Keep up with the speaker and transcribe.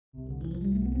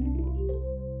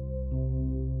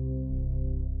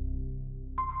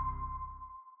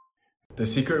The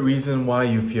secret reason why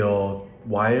you feel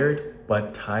wired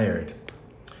but tired.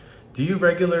 Do you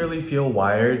regularly feel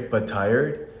wired but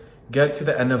tired? Get to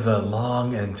the end of a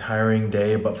long and tiring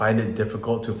day but find it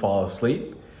difficult to fall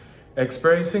asleep?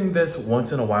 Experiencing this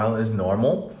once in a while is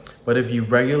normal, but if you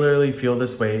regularly feel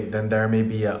this way, then there may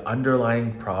be an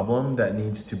underlying problem that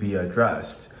needs to be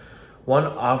addressed. One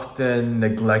often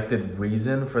neglected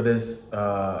reason for this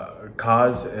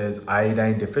cause is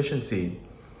iodine deficiency.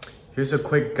 Here's a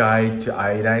quick guide to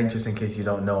iodine just in case you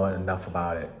don't know enough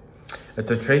about it.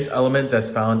 It's a trace element that's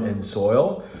found in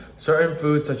soil. Certain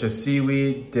foods such as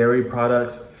seaweed, dairy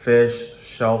products, fish,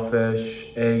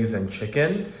 shellfish, eggs, and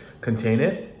chicken contain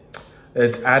it.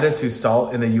 It's added to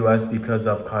salt in the US because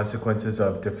of consequences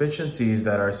of deficiencies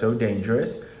that are so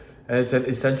dangerous. And it's an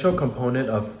essential component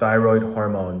of thyroid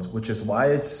hormones, which is why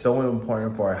it's so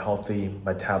important for a healthy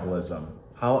metabolism.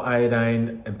 How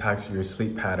iodine impacts your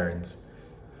sleep patterns.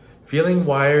 Feeling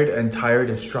wired and tired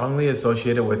is strongly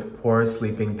associated with poor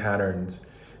sleeping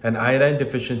patterns, and iodine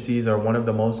deficiencies are one of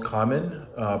the most common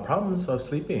problems of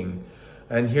sleeping.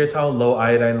 And here's how low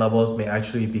iodine levels may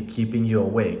actually be keeping you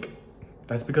awake.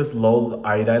 That's because low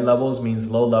iodine levels means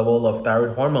low level of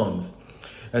thyroid hormones.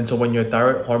 And so when your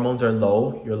thyroid hormones are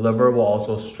low, your liver will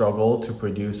also struggle to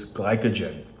produce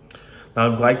glycogen.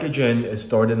 Now, glycogen is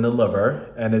stored in the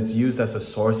liver and it's used as a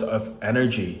source of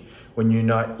energy when you're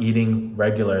not eating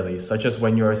regularly, such as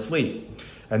when you're asleep.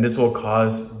 And this will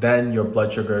cause then your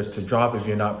blood sugars to drop if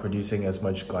you're not producing as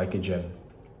much glycogen.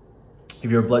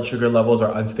 If your blood sugar levels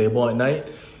are unstable at night,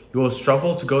 you will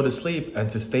struggle to go to sleep and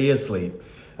to stay asleep.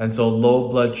 And so low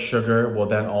blood sugar will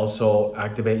then also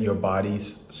activate your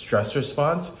body's stress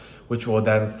response, which will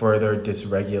then further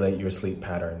dysregulate your sleep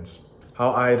patterns.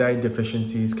 How iodine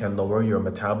deficiencies can lower your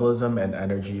metabolism and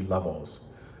energy levels.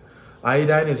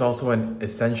 Iodine is also an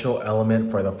essential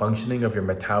element for the functioning of your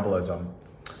metabolism.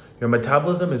 Your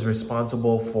metabolism is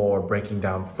responsible for breaking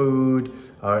down food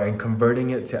and converting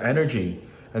it to energy.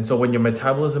 And so when your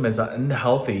metabolism is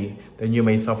unhealthy, then you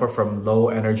may suffer from low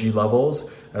energy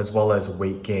levels as well as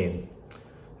weight gain.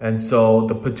 And so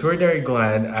the pituitary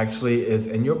gland actually is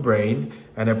in your brain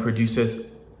and it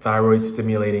produces thyroid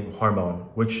stimulating hormone,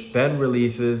 which then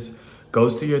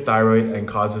goes to your thyroid and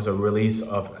causes a release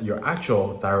of your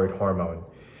actual thyroid hormone.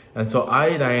 And so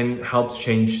iodine helps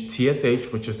change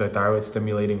TSH, which is the thyroid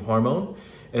stimulating hormone,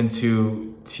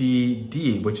 into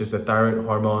TD, which is the thyroid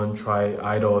hormone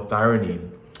triiodothyronine,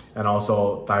 and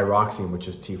also thyroxine, which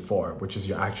is T4, which is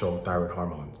your actual thyroid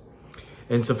hormone.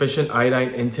 Insufficient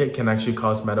iodine intake can actually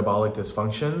cause metabolic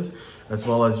dysfunctions, as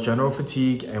well as general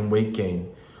fatigue and weight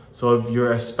gain. So if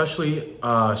you're especially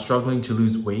struggling to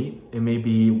lose weight, it may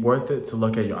be worth it to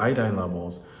look at your iodine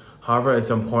levels. However, it's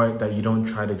important that you don't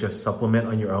try to just supplement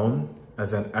on your own,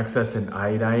 as an excess in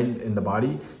iodine in the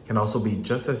body can also be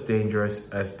just as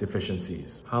dangerous as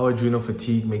deficiencies. How adrenal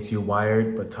fatigue makes you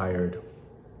wired but tired.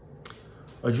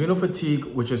 Adrenal fatigue,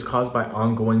 which is caused by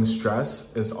ongoing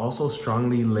stress, is also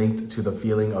strongly linked to the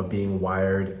feeling of being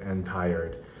wired and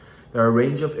tired. There are a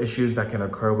range of issues that can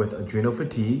occur with adrenal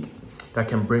fatigue that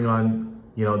can bring on,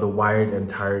 the wired and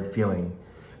tired feeling.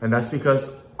 And that's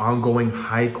because ongoing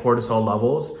high cortisol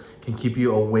levels can keep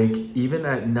you awake even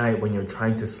at night when you're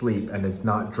trying to sleep and it's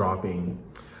not dropping.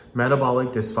 Metabolic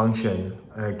dysfunction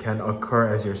can occur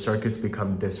as your circuits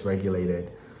become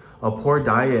dysregulated. A poor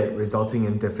diet resulting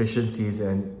in deficiencies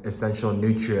in essential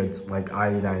nutrients like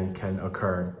iodine can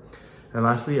occur. And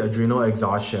lastly, adrenal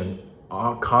exhaustion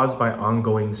caused by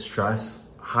ongoing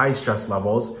stress, high stress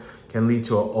levels, can lead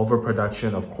to an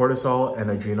overproduction of cortisol and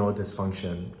adrenal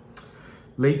dysfunction.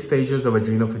 Late stages of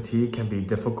adrenal fatigue can be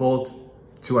difficult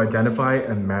to identify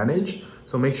and manage,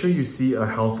 so make sure you see a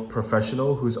health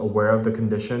professional who's aware of the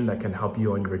condition that can help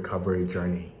you on your recovery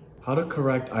journey. How to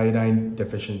correct iodine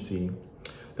deficiency.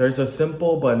 There's a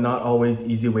simple but not always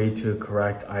easy way to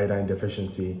correct iodine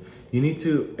deficiency. You need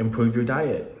to improve your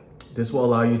diet. This will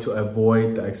allow you to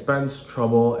avoid the expense,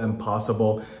 trouble, and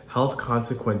possible health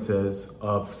consequences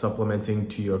of supplementing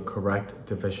to your correct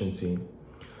deficiency.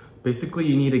 Basically,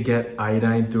 you need to get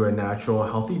iodine through a natural,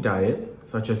 healthy diet,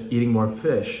 such as eating more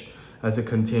fish, as it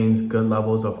contains good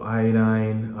levels of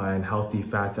iodine and healthy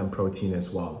fats and protein as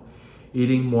well.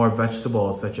 Eating more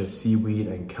vegetables, such as seaweed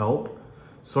and kelp.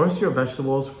 Source your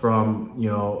vegetables from,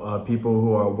 people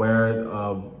who are aware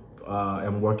of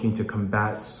and working to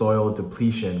combat soil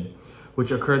depletion,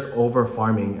 which occurs over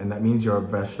farming, and that means your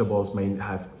vegetables may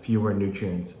have fewer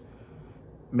nutrients.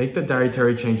 Make the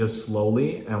dietary changes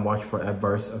slowly and watch for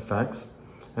adverse effects,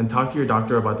 and talk to your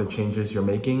doctor about the changes you're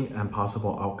making and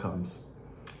possible outcomes.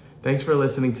 Thanks for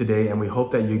listening today, and we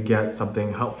hope that you get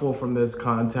something helpful from this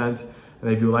content,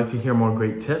 And if you would like to hear more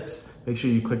great tips, make sure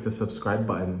you click the subscribe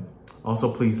button.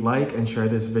 Also, please like and share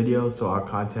this video so our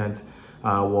content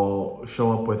will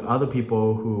show up with other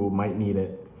people who might need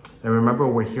it. And remember,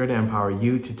 we're here to empower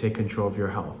you to take control of your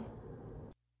health.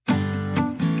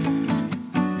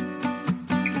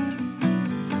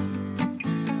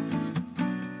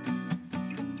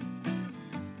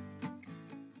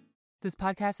 This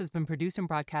podcast has been produced and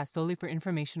broadcast solely for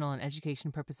informational and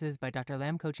education purposes by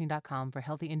drlamcoaching.com for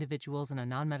healthy individuals in a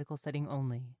non-medical setting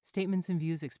only. Statements and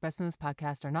views expressed in this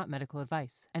podcast are not medical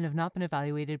advice and have not been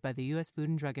evaluated by the U.S. Food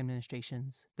and Drug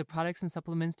Administrations. The products and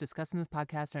supplements discussed in this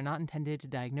podcast are not intended to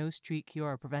diagnose, treat, cure,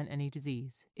 or prevent any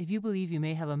disease. If you believe you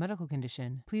may have a medical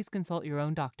condition, please consult your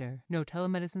own doctor. No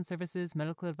telemedicine services,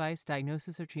 medical advice,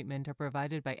 diagnosis, or treatment are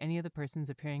provided by any of the persons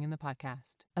appearing in the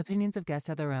podcast. Opinions of guests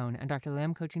are their own, and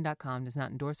drlamcoaching.com does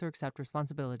not endorse or accept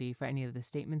responsibility for any of the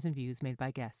statements and views made by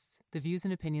guests. The views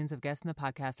and opinions of guests in the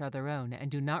podcast are their own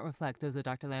and do not reflect those of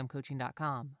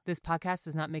drlamcoaching.com. This podcast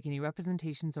does not make any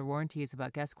representations or warranties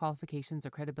about guest qualifications or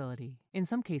credibility. In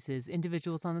some cases,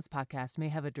 individuals on this podcast may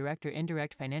have a direct or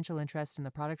indirect financial interest in the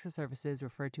products or services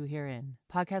referred to herein.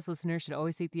 Podcast listeners should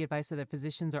always seek the advice of their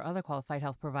physicians or other qualified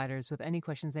health providers with any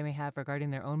questions they may have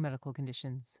regarding their own medical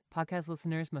conditions. Podcast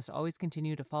listeners must always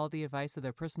continue to follow the advice of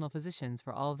their personal physicians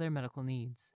for all of their medical needs.